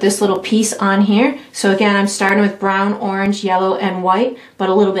thing with this little piece on here. So again, I'm starting with brown, orange, yellow, and white, but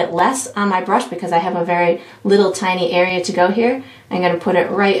a little bit less on my brush because I have a very little tiny area to go here. I'm going to put it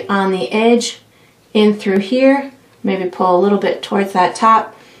right on the edge in through here, maybe pull a little bit towards that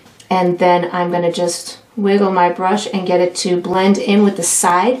top, and then I'm going to just wiggle my brush and get it to blend in with the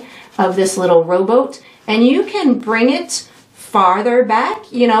side of this little rowboat. And you can bring it farther back,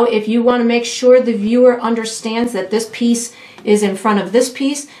 you know, if you want to make sure the viewer understands that this piece is in front of this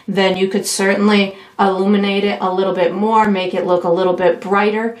piece, then you could certainly illuminate it a little bit more, make it look a little bit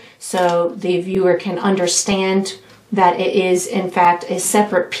brighter so the viewer can understand that it is in fact a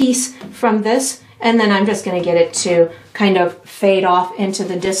separate piece from this. And then I'm just going to get it to kind of fade off into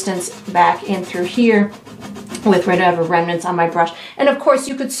the distance back in through here with whatever remnants on my brush. And of course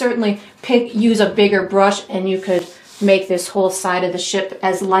you could certainly use a bigger brush, and you could make this whole side of the ship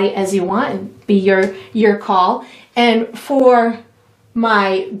as light as you want and be your call. And for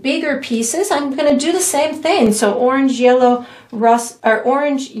my bigger pieces, I'm going to do the same thing. So orange, yellow,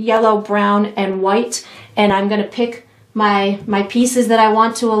 orange, yellow, brown, and white. And I'm going to pick my pieces that I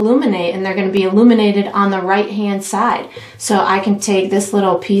want to illuminate, and they're going to be illuminated on the right hand side. So I can take this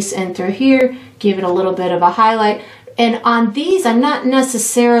little piece in through here, give it a little bit of a highlight. And on these, I'm not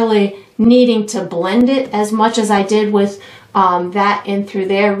necessarily needing to blend it as much as I did with that in through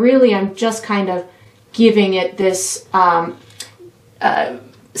there. Really, I'm just kind of giving it this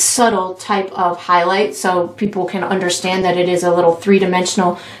subtle type of highlight so people can understand that it is a little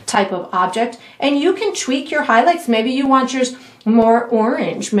three-dimensional type of object. And you can tweak your highlights. Maybe you want yours more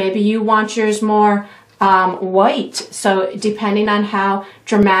orange. Maybe you want yours more white. So depending on how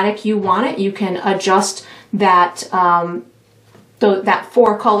dramatic you want it, you can adjust that that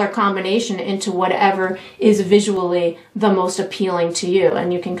four color combination into whatever is visually the most appealing to you.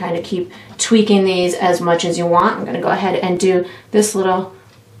 And you can kind of keep tweaking these as much as you want. I'm going to go ahead and do this little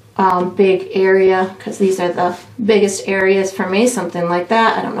big area because these are the biggest areas for me, something like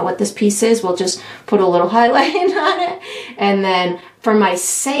that. I don't know what this piece is. We'll just put a little highlight on it. And then for my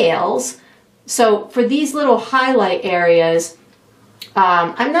sails, so for these little highlight areas,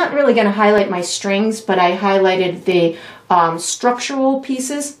 I'm not really going to highlight my strings, but I highlighted the structural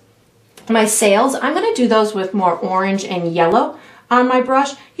pieces. My sails, I'm going to do those with more orange and yellow on my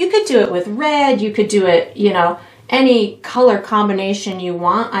brush. You could do it with red, you could do it, you know, any color combination you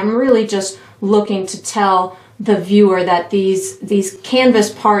want. I'm really just looking to tell the viewer that these canvas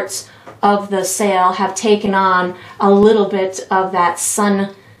parts of the sail have taken on a little bit of that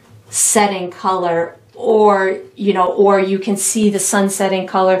sun setting color, or you know, or you can see the sun setting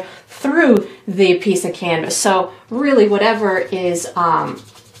color through the piece of canvas. So really whatever is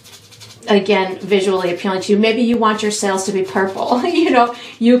again visually appealing to you. Maybe you want your sails to be purple. You know,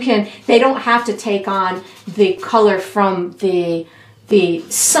 you can, they don't have to take on the color from the the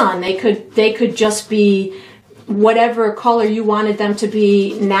sun. They could just be whatever color you wanted them to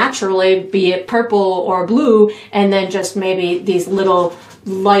be naturally, be it purple or blue, and then just maybe these little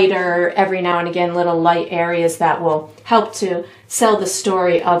lighter, every now and again, little light areas that will help to sell the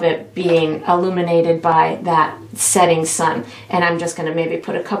story of it being illuminated by that setting sun. And I'm just going to maybe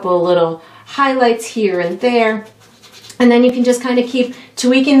put a couple of little highlights here and there. And then you can just kind of keep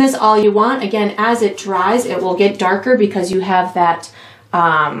tweaking this all you want. Again, as it dries, it will get darker because you have that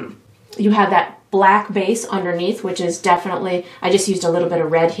black base underneath, which is definitely, I just used a little bit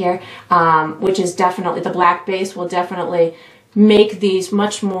of red here, which is definitely, the black base will definitely make these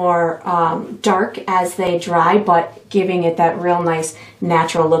much more dark as they dry, but giving it that real nice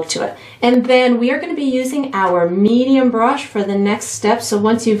natural look to it. And then we are going to be using our medium brush for the next step. So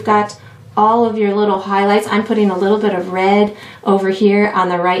once you've got all of your little highlights, I'm putting a little bit of red over here on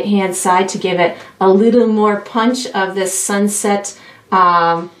the right hand side to give it a little more punch of this sunset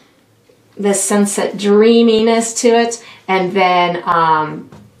dreaminess to it. And then I'm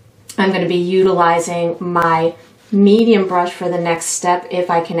going to be utilizing my medium brush for the next step, if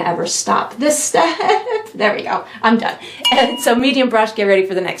I can ever stop this step. There we go, I'm done. And so medium brush, get ready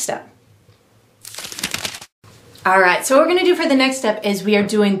for the next step. All right, so what we're gonna do for the next step is we are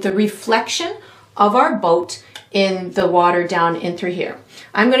doing the reflection of our boat in the water down in through here.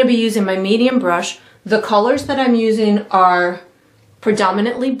 I'm gonna be using my medium brush. The colors that I'm using are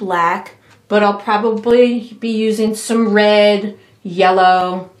predominantly black, but I'll probably be using some red,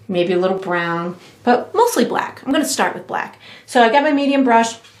 yellow, maybe a little brown, but mostly black. I'm going to start with black. So I got my medium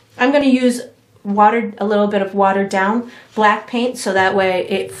brush. I'm going to use a little bit of watered down black paint so that way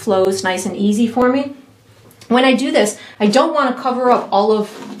it flows nice and easy for me. When I do this, I don't want to cover up all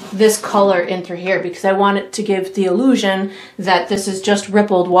of this color in through here because I want it to give the illusion that this is just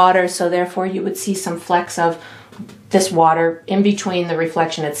rippled water, so therefore you would see some flecks of this water in between the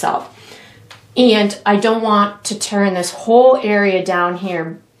reflection itself. And I don't want to turn this whole area down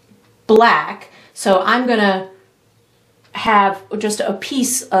here black, so I'm gonna have just a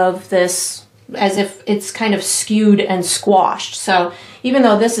piece of this as if it's kind of skewed and squashed. So even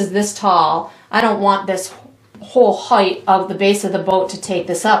though this is this tall, I don't want this whole height of the base of the boat to take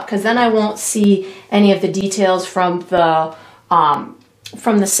this up, because then I won't see any of the details from the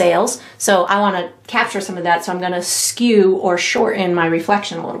sails. So I want to capture some of that, so I'm going to skew or shorten my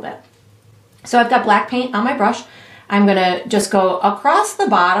reflection a little bit. So I've got black paint on my brush. I'm going to just go across the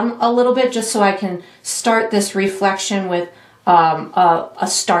bottom a little bit just so I can start this reflection with a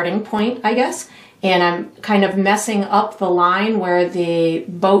starting point, I guess. And I'm kind of messing up the line where the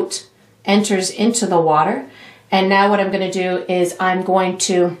boat enters into the water. And now what I'm going to do is I'm going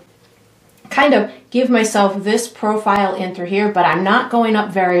to kind of give myself this profile in through here, but I'm not going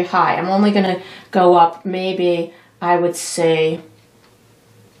up very high. I'm only going to go up maybe, I would say,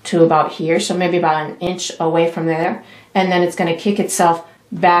 to about here, so maybe about an inch away from there, and then it's going to kick itself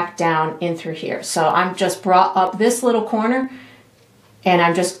back down in through here. So I'm just brought up this little corner and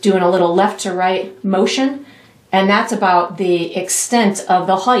I'm just doing a little left to right motion, and that's about the extent of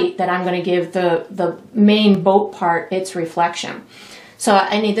the height that I'm going to give the main boat part its reflection. So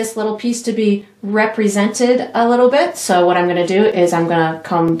I need this little piece to be represented a little bit. So what I'm going to do is I'm going to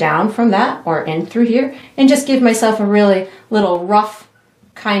come down from that or in through here and just give myself a really little rough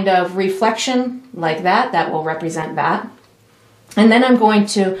kind of reflection like that. That will represent that. And then I'm going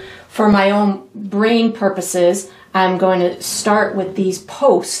to, for my own brain purposes, I'm going to start with these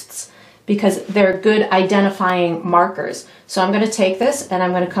posts because they're good identifying markers. So I'm going to take this and I'm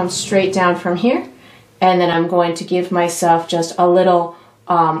going to come straight down from here, and then I'm going to give myself just a little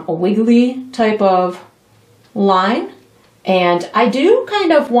a wiggly type of line. And I do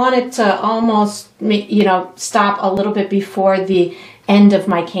kind of want it to almost, you know, stop a little bit before the end of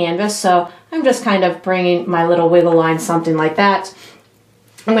my canvas. So I'm just kind of bringing my little wiggle line, something like that.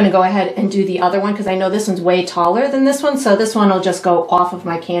 I'm going to go ahead and do the other one because I know this one's way taller than this one. So this one will just go off of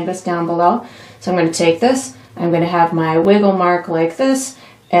my canvas down below. So I'm going to take this, I'm going to have my wiggle mark like this,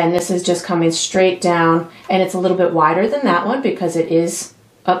 and this is just coming straight down, and it's a little bit wider than that one because it is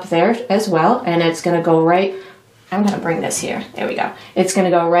up there as well, and it's going to go right, I'm going to bring this here, there we go. It's going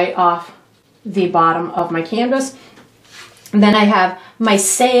to go right off the bottom of my canvas. And then I have my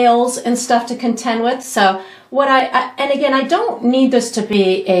sails and stuff to contend with. So what and again, I don't need this to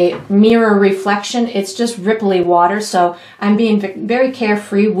be a mirror reflection. It's just ripply water. So I'm being very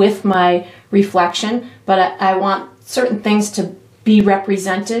carefree with my reflection, but I want certain things to be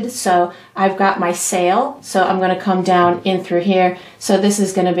represented. So I've got my sail. So I'm going to come down in through here. So this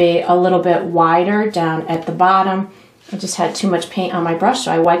is going to be a little bit wider down at the bottom. I just had too much paint on my brush,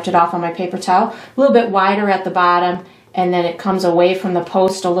 so I wiped it off on my paper towel. A little bit wider at the bottom. and then it comes away from the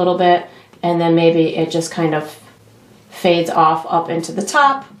post a little bit, and then maybe it just kind of fades off up into the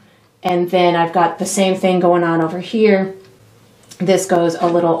top. And then I've got the same thing going on over here. This goes a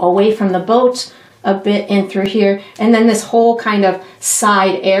little away from the boat, a bit in through here, and then this whole kind of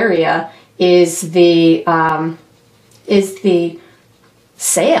side area is the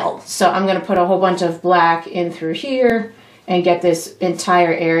sail. So I'm going to put a whole bunch of black in through here and get this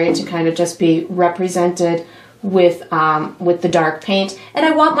entire area to kind of just be represented with the dark paint. And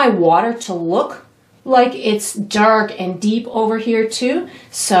I want my water to look like it's dark and deep over here too.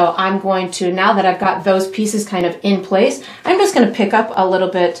 So I'm going to, now that I've got those pieces kind of in place, I'm just going to pick up a little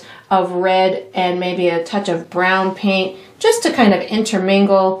bit of red and maybe a touch of brown paint just to kind of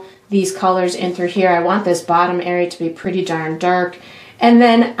intermingle these colors in through here. I want this bottom area to be pretty darn dark. And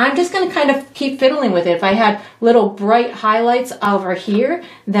then I'm just going to kind of keep fiddling with it. If I had little bright highlights over here,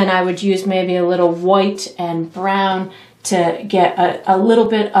 then I would use maybe a little white and brown to get a little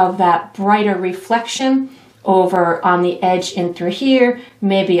bit of that brighter reflection over on the edge in through here,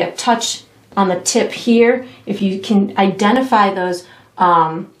 maybe a touch on the tip here. If you can identify those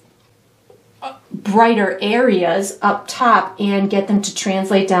brighter areas up top and get them to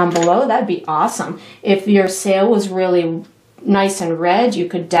translate down below, that'd be awesome. If your sail was really nice and red, you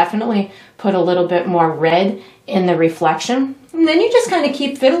could definitely put a little bit more red in the reflection. And then you just kind of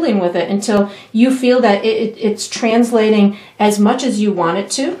keep fiddling with it until you feel that it's translating as much as you want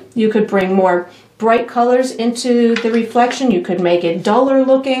it to. You could bring more bright colors into the reflection. You could make it duller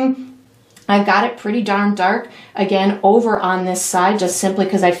looking. I've got it pretty darn dark, again, over on this side, just simply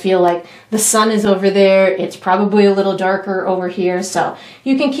because I feel like the sun is over there. It's probably a little darker over here. So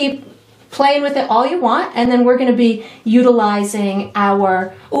you can keep playing with it all you want, and then we're going to be utilizing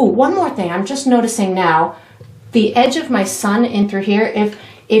our, oh, one more thing. I'm just noticing now, the edge of my sun in through here,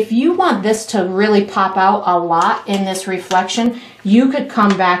 if you want this to really pop out a lot in this reflection, you could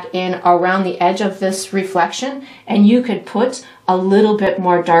come back in around the edge of this reflection and you could put a little bit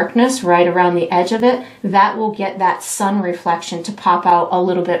more darkness right around the edge of it. That will get that sun reflection to pop out a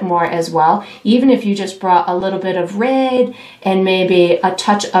little bit more as well. Even if you just brought a little bit of red and maybe a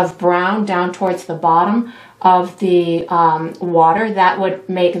touch of brown down towards the bottom of the water, that would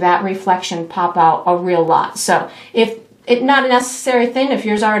make that reflection pop out a real lot. So if it's not a necessary thing, if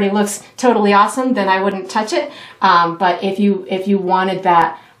yours already looks totally awesome, then I wouldn't touch it. But if you wanted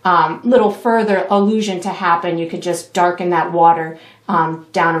that little further illusion to happen, you could just darken that water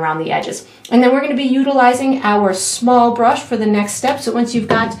down around the edges. And then we're going to be utilizing our small brush for the next step. So once you've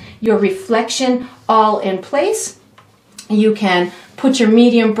got your reflection all in place, you can put your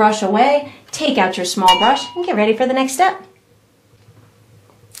medium brush away, take out your small brush, and get ready for the next step.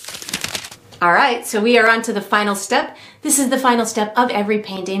 All right, so we are on to the final step. This is the final step of every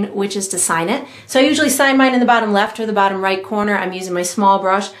painting, which is to sign it. So I usually sign mine in the bottom left or the bottom right corner. I'm using my small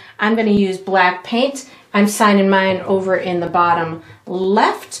brush. I'm going to use black paint. I'm signing mine over in the bottom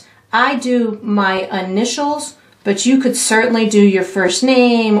left. I do my initials, but you could certainly do your first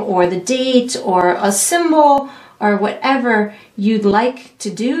name or the date or a symbol or whatever you'd like to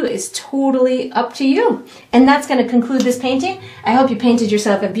do is totally up to you. And that's going to conclude this painting. I hope you painted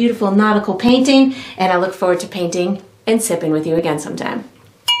yourself a beautiful nautical painting, and I look forward to painting and sipping with you again sometime.